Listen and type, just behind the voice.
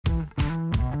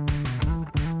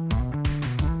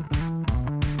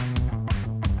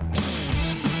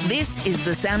This is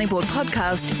the Sounding Board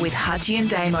podcast with Hutchie and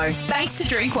Damo. Thanks to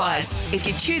Drinkwise. If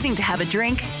you're choosing to have a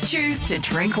drink, choose to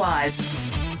drink wise.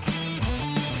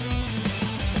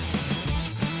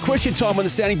 Question time on the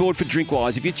Sounding Board for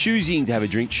Drinkwise. If you're choosing to have a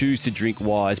drink, choose to drink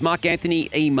wise. Mark Anthony,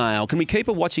 email. Can we keep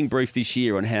a watching brief this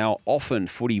year on how often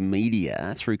footy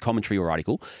media, through commentary or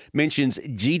article, mentions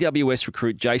GWS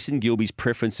recruit Jason Gilby's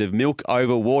preference of milk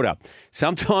over water?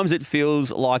 Sometimes it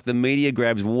feels like the media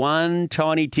grabs one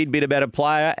tiny tidbit about a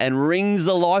player and wrings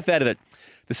the life out of it.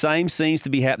 The same seems to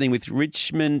be happening with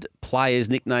Richmond players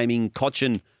nicknaming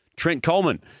Cochin Trent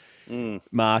Coleman.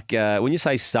 Mark, when you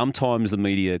say sometimes the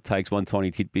media takes one tiny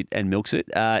tidbit and milks it,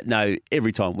 no,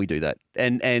 every time we do that.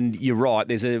 And you're right,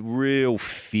 there's a real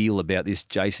feel about this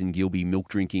Jason Gilby milk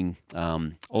drinking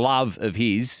love of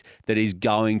his that is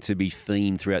going to be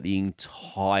themed throughout the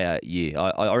entire year.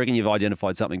 I reckon you've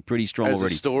identified something pretty strong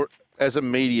already. As a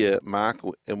media, Mark,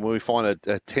 and when we find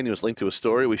a tenuous link to a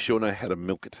story, we sure know how to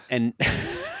milk it.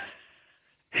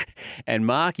 And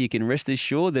Mark, you can rest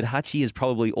assured that Hutchie has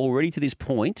probably already to this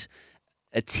point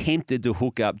attempted to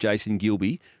hook up Jason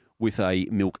Gilby with a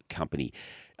milk company.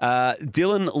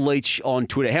 Dylan Leach on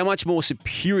Twitter. How much more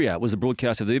superior was the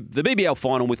broadcast of the BBL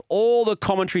final with all the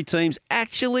commentary teams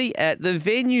actually at the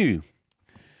venue?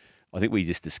 I think we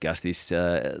just discussed this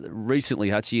recently,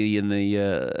 Hutchie, in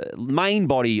the main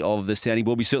body of the Sounding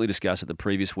Board. We certainly discussed it the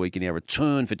previous week in our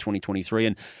return for 2023.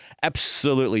 And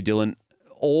absolutely, Dylan,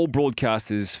 all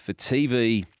broadcasters for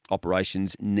TV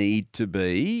operations need to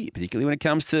be, particularly when it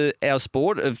comes to our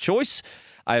sport of choice,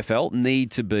 AFL,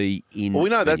 need to be in. Well, we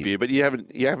know that view, but you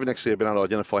haven't actually been able to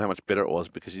identify how much better it was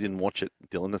because you didn't watch it,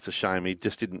 Dylan. That's a shame. He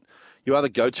just didn't. You are the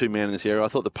go-to man in this area. I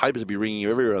thought the papers would be ringing you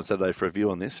everywhere on Saturday for a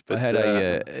view on this. But I had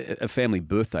a family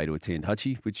birthday to attend,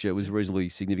 Hutchie, which was a reasonably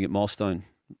significant milestone.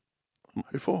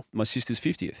 Who for? My sister's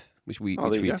 50th, which we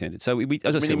go. attended. So we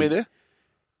as I said, Mini-Me there?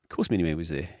 Of course, Mini-Me was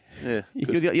there. Yeah.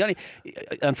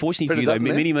 Unfortunately for you, though,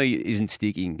 Mini-Me isn't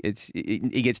sticking.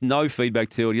 He gets no feedback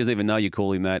to it. He doesn't even know you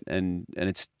call him that, and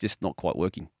it's just not quite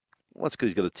working. Well, that's because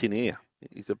he's got a tin ear.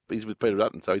 He's with Peter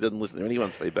Dutton, so he doesn't listen to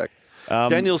anyone's feedback.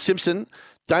 Daniel Simpson,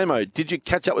 Damo, did you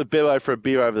catch up with Bevo for a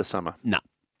beer over the summer? No.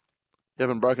 You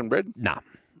haven't broken bread? No.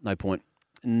 No point.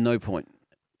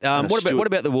 What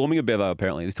about the warming of Bevo,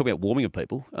 apparently? Let's talk about warming of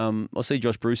people. I see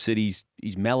Josh Bruce said he's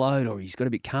mellowed or he's got a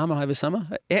bit calmer over summer.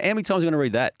 How many times are you going to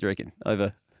read that, do you reckon,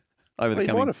 over the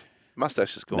coming? Might have.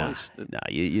 Mustache is gone.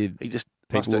 He just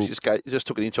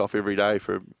took an inch off every day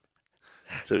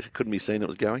so it couldn't be seen it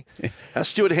was going.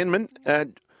 Stuart Henman,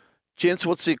 gents,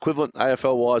 what's the equivalent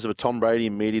AFL-wise of a Tom Brady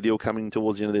media deal coming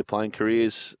towards the end of their playing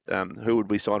careers? Who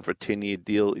would we sign for a 10-year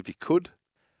deal if you could?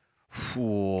 I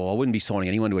wouldn't be signing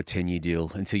anyone to a 10-year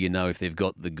deal until you know if they've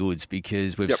got the goods,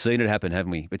 because we've seen it happen,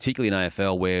 haven't we? Particularly in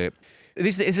AFL, where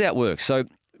this is how it works. So,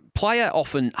 player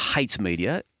often hates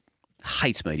media,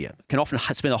 can often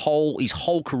spend his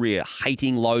whole career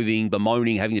hating, loathing,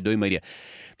 bemoaning, having to do media.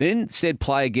 Then said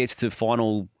player gets to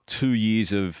final 2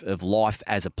 years of life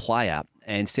as a player,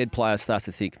 and said player starts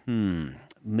to think,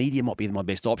 media might be my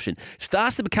best option.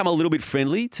 Starts to become a little bit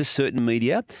friendly to certain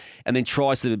media, and then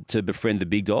tries to befriend the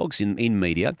big dogs in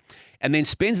media, and then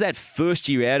spends that first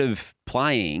year out of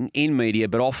playing in media,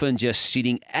 but often just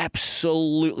sitting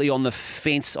absolutely on the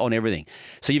fence on everything.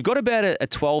 So you've got about a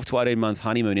 12 to 18-month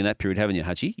honeymoon in that period, haven't you,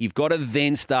 Hutchie? You've got to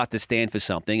then start to stand for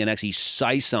something and actually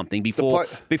say something before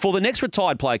the next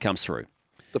retired player comes through.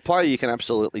 The player you can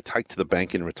absolutely take to the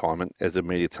bank in retirement as a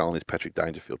media talent is Patrick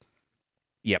Dangerfield.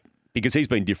 Yep. Because he's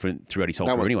been different throughout his whole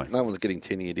career anyway. No one's getting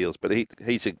 10-year deals, but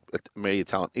he's a media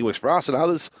talent. He works for us and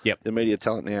others. Yep. The media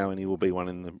talent now, and he will be one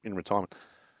in retirement.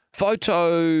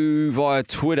 Photo via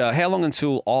Twitter. How long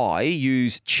until I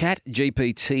use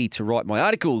ChatGPT to write my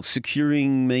articles,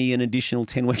 securing me an additional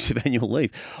 10 weeks of annual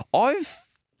leave? I've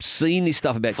seen this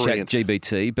stuff about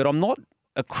ChatGPT, but I'm not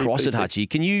across it, Hutchie.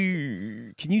 Can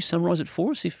you summarise it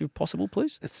for us, if possible,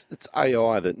 please? It's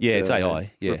AI that it's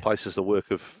AI. replaces the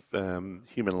work of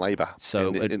human labour.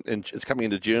 So and it's coming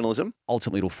into journalism.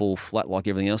 Ultimately, it'll fall flat like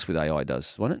everything else with AI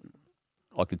does, won't it?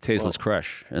 Like the Tesla's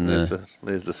crash. And there's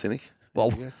the cynic.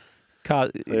 Well,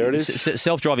 there it is.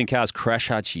 Self-driving cars crash,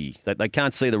 Hutchie. They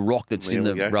can't see the rock that's in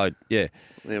the road. Yeah.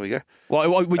 There we go.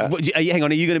 Well, hang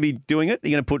on. Are you going to be doing it? Are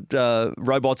you going to put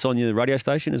robots on your radio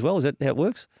station as well? Is that how it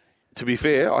works? To be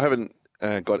fair, I haven't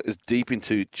got as deep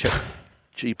into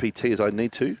GPT as I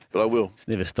need to, but I will. It's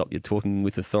never stopped you talking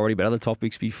with authority about other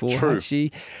topics before. True.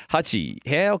 Hutchie,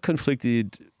 how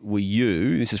conflicted were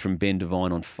you, this is from Ben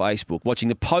Devine on Facebook, watching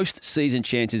the post-season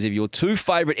chances of your two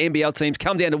favourite NBL teams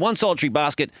come down to one solitary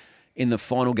basket in the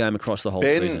final game across the whole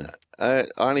season? I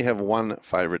only have one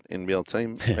favourite NBL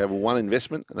team. I have one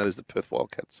investment, and that is the Perth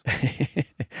Wildcats.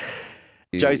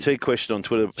 JT question on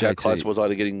Twitter, how close was I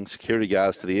to getting security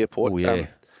guards to the airport? Oh, yeah. It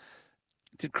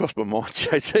did cross my mind,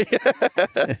 JT.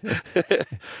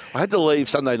 I had to leave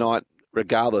Sunday night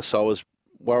regardless, so I was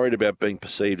worried about being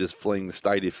perceived as fleeing the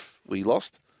state if we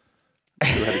lost. I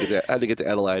had to get to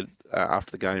Adelaide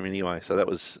after the game anyway, so that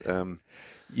was...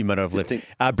 You might not have left.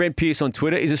 Brent Pierce on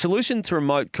Twitter. Is a solution to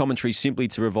remote commentary simply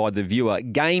to provide the viewer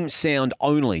game sound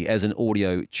only as an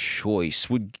audio choice?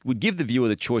 Would give the viewer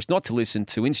the choice not to listen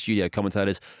to in-studio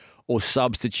commentators or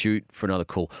substitute for another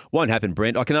call. Won't happen,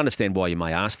 Brent. I can understand why you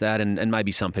may ask that, and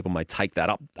maybe some people may take that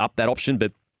up that option,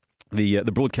 but the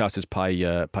broadcasters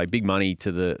pay big money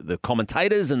to the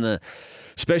commentators and the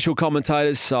special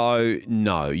commentators, so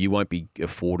no, you won't be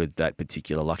afforded that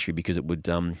particular luxury because it would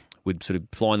sort of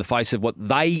fly in the face of what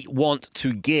they want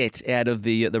to get out of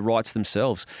the rights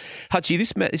themselves. Hutchie,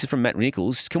 this is from Matt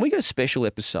Nichols. Can we get a special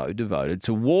episode devoted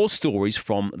to war stories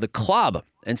from the club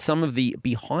and some of the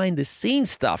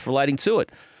behind-the-scenes stuff relating to it?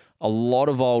 A lot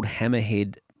of old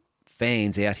Hammerhead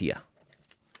fans out here.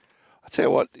 I tell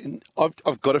you what,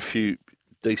 I've got a few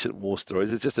decent war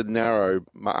stories. It's just a narrow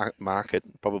market,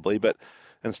 probably, but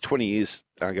it's 20 years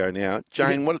ago now.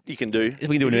 Jane, what you can do...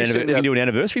 We can do an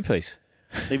anniversary piece.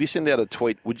 If you send out a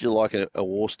tweet, would you like a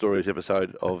War Stories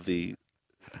episode of the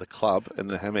club and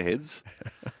the Hammerheads?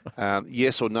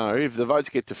 Yes or no? If the votes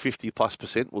get to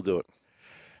 50+%, we'll do it.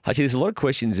 Actually, there's a lot of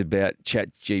questions about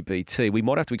ChatGPT. We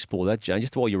might have to explore that, Jane.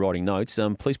 Just while you're writing notes,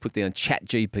 please put down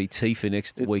ChatGPT for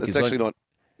next week. It's actually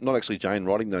not actually Jane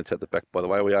writing notes at the back, by the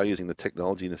way. We are using the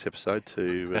technology in this episode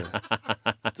to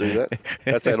do that.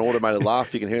 That's an automated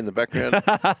laugh you can hear in the background.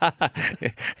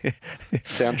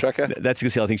 Sound tracker. That's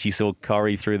because I think she saw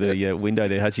Corey through the window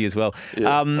there, has she, as well? Yeah.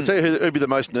 I'll tell you who'd be the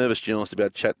most nervous journalist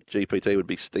about ChatGPT would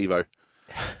be Steve-O.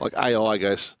 Like AI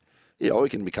goes, yeah, we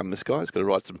can become this guy. He's got to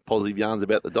write some positive yarns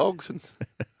about the dogs, and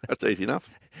that's easy enough.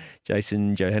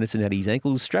 Jason Johannesson had his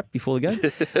ankles strapped before the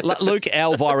game. Luke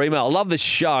Al via email. I love the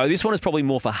show. This one is probably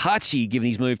more for Hutchie, given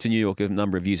his move to New York a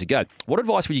number of years ago. What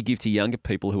advice would you give to younger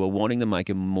people who are wanting to make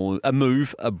a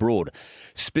move abroad?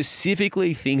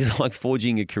 Specifically, things like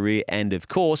forging a career and, of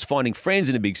course, finding friends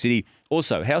in a big city.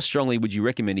 Also, how strongly would you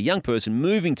recommend a young person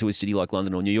moving to a city like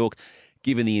London or New York,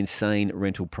 given the insane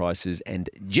rental prices and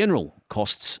general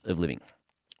costs of living?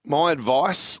 My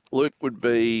advice, Luke, would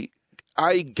be...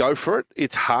 go for it.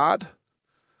 It's hard.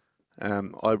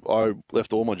 I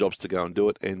left all my jobs to go and do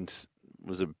it, and it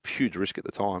was a huge risk at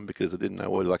the time because I didn't know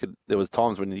whether there was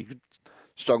times when you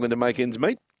struggling to make ends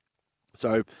meet.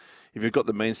 So if you've got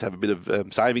the means to have a bit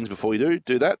of savings before you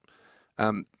do that.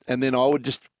 And then I would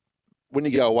just, when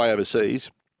you go away overseas,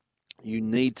 you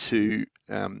need to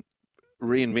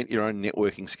reinvent your own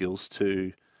networking skills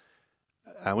to...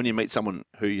 when you meet someone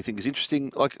who you think is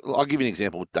interesting, like I'll give you an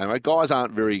example with Damo. Guys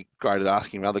aren't very great at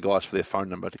asking other guys for their phone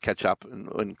number to catch up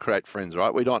and create friends,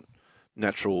 right? We're not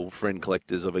natural friend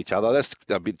collectors of each other. That's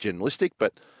a bit generalistic,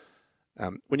 but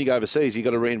when you go overseas, you've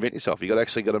got to reinvent yourself. You've got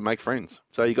to make friends.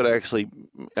 So you've got to actually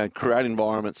create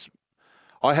environments.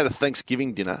 I had a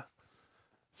Thanksgiving dinner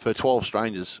for 12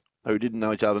 strangers who didn't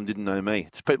know each other and didn't know me.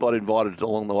 It's people I'd invited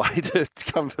along the way to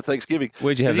come for Thanksgiving.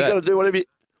 Where'd you have that? You've got to do whatever you...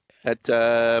 At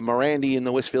Morandi in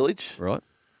the West Village. Right.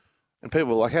 And people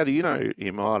were like, how do you know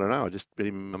him? I don't know. I just met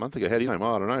him a month ago. How do you know him?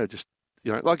 I don't know. Just,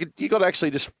 like you got to actually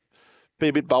just be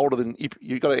a bit bolder than,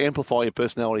 you got to amplify your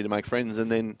personality to make friends,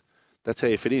 and then that's how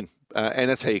you fit in. And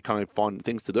that's how you kind of find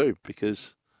things to do,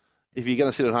 because if you're going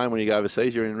to sit at home when you go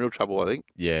overseas, you're in real trouble, I think.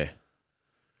 Yeah.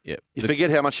 Yeah. You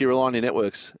forget how much you rely on your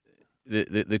networks.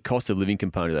 The cost of living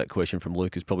component of that question from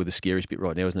Luke is probably the scariest bit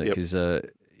right now, isn't it? Because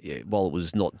while it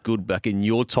was not good back in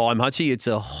your time, Hutchie, it's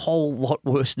a whole lot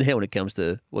worse now when it comes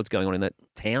to what's going on in that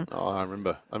town. Oh, I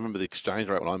remember the exchange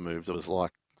rate when I moved. It was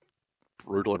like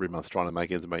brutal every month trying to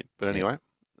make ends meet. But anyway,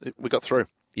 we got through.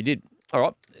 You did. All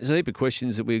right. There's a heap of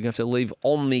questions that we have to leave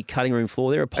on the cutting room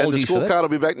floor there. Apologies for that. And the scorecard will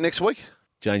be back next week?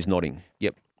 Jane's nodding.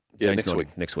 Yep. Yeah,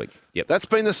 next week. Yep. That's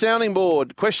been the sounding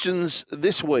board. Questions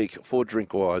this week for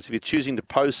Drinkwise. If you're choosing to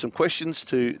pose some questions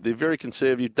to the very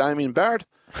conservative Damien Barrett,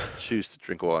 choose to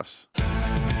Drinkwise.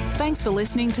 Thanks for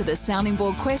listening to the Sounding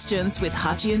Board Questions with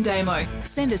Hutchie and Damo.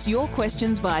 Send us your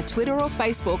questions via Twitter or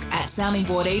Facebook at Sounding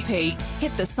Board EP.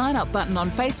 Hit the sign up button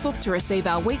on Facebook to receive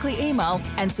our weekly email,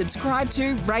 and subscribe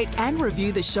to, rate and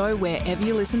review the show wherever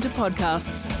you listen to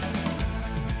podcasts.